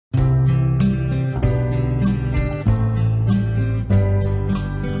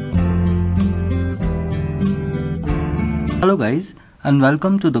Hello guys, and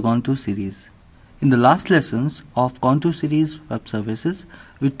welcome to the Contour series. In the last lessons of Contour series web services,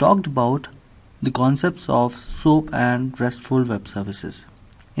 we talked about the concepts of SOAP and RESTful web services.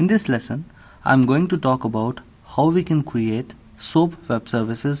 In this lesson, I am going to talk about how we can create SOAP web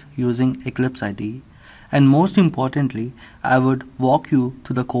services using Eclipse IDE, and most importantly, I would walk you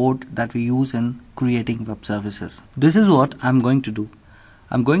through the code that we use in creating web services. This is what I am going to do.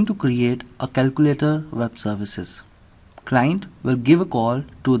 I am going to create a calculator web services. Client will give a call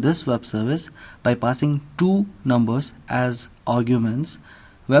to this web service by passing two numbers as arguments.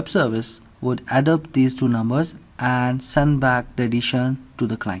 Web service would add up these two numbers and send back the addition to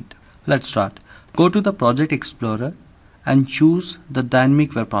the client. Let's start. Go to the Project Explorer and choose the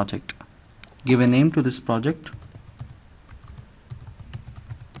Dynamic Web Project. Give a name to this project.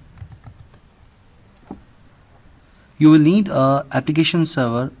 You will need an application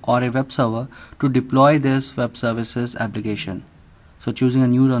server or a web server to deploy this web services application. So choosing a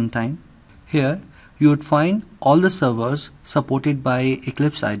new runtime. Here you would find all the servers supported by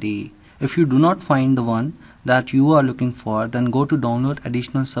Eclipse IDE. If you do not find the one that you are looking for, then go to download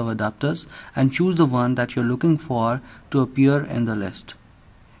additional server adapters and choose the one that you're looking for to appear in the list.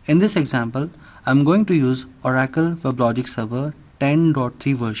 In this example, I'm going to use Oracle WebLogic Server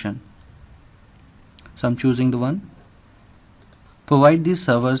 10.3 version. So I'm choosing the one. Provide the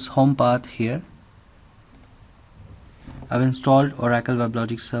server's home path here. I've installed Oracle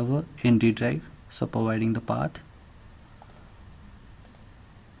WebLogic Server in D drive, so providing the path.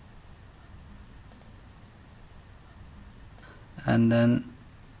 And then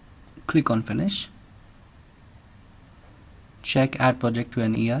click on finish. Check add project to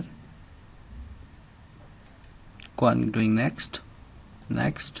an ER. Go on doing next,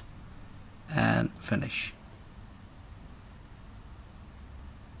 next, and finish.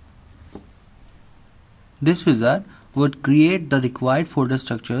 This wizard would create the required folder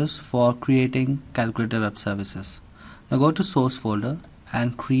structures for creating calculator web services. Now go to source folder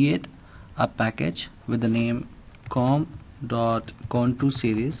and create a package with the name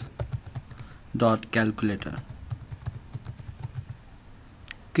com.contourseries.calculator.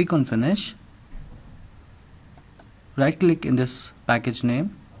 Click on finish. Right click in this package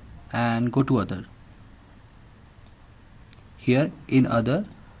name and go to other. Here in other,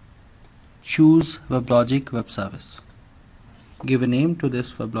 choose WebLogic Web Service. Give a name to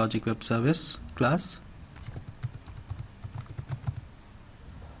this WebLogic Web Service class.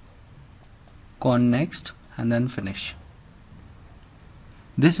 Go on next and then finish.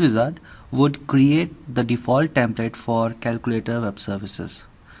 This wizard would create the default template for calculator web services.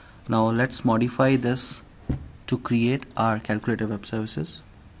 Now let's modify this to create our calculator web services.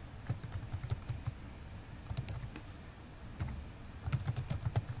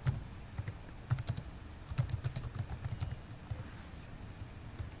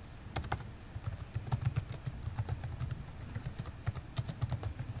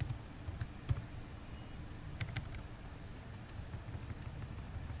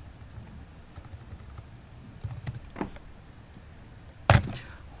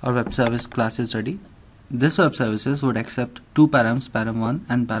 Our web service class is ready. This web services would accept two params, param1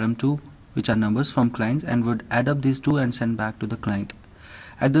 and param2, which are numbers from clients, and would add up these two and send back to the client.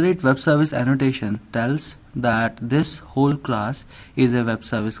 @web service annotation tells that this whole class is a web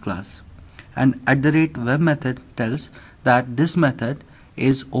service class, and @web method tells that this method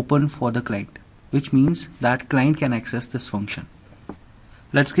is open for the client, which means that client can access this function.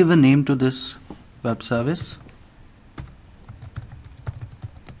 Let's give a name to this web service.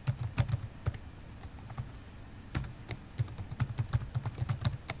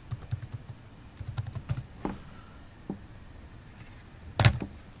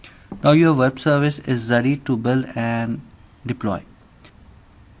 Now your web service is ready to build and deploy.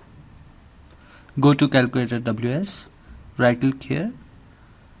 Go to calculator WS, right click here,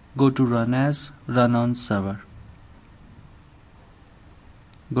 go to run as, run on server.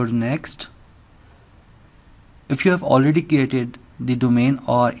 Go to next. If you have already created the domain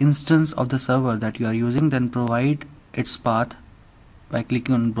or instance of the server that you are using, then provide its path by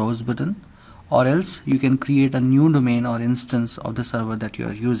clicking on browse button, or else you can create a new domain or instance of the server that you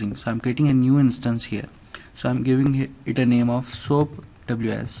are using. So I'm creating a new instance here. So I'm giving it a name of SOAP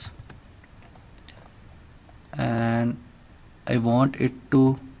WS, and I want it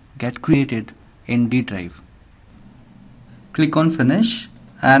to get created in D drive. Click on finish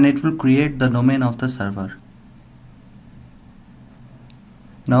and it will create the domain of the server.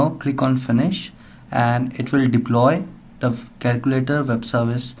 Now click on finish and it will deploy the calculator web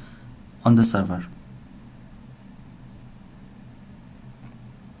service on the server.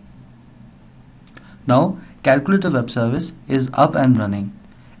 Now Calculator web service is up and running.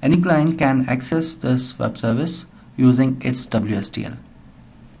 Any client can access this web service using its WSDL.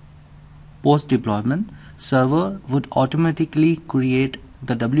 Post deployment, server would automatically create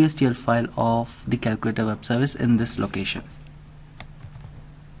the WSDL file of the Calculator web service in this location.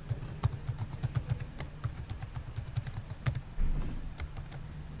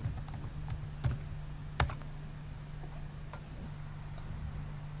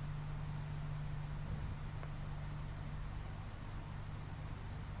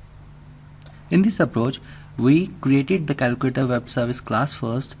 In this approach, we created the Calculator web service class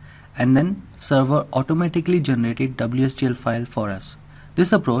first, and then server automatically generated WSDL file for us.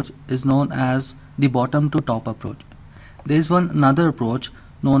 This approach is known as the bottom to top approach. There is another approach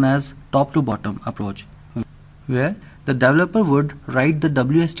known as top to bottom approach, where the developer would write the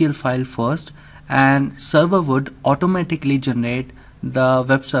WSDL file first and server would automatically generate the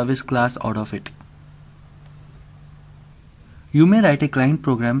web service class out of it. You may write a client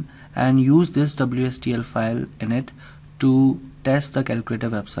program and use this WSDL file in it to test the Calculator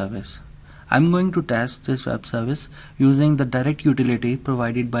web service. I'm going to test this web service using the direct utility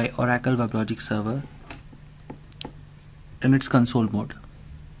provided by Oracle WebLogic Server in its console mode.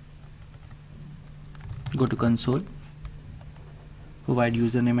 Go to console, provide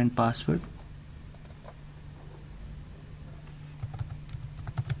username and password.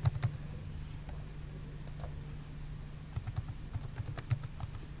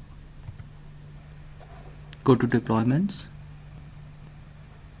 Go to deployments.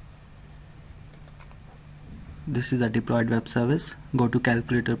 This is the deployed web service. Go to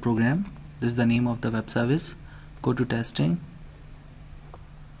Calculator program. This is the name of the web service. Go to testing.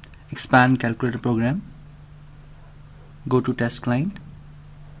 Expand Calculator program. Go to test client.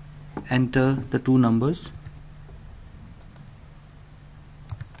 Enter the two numbers.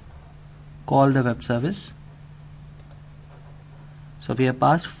 Call the web service. So we have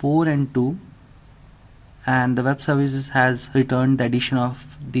passed 4 and 2. And the web services has returned the addition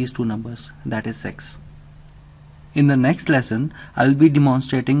of these two numbers, that is 6. In the next lesson, I will be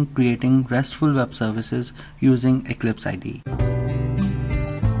demonstrating creating RESTful web services using Eclipse IDE.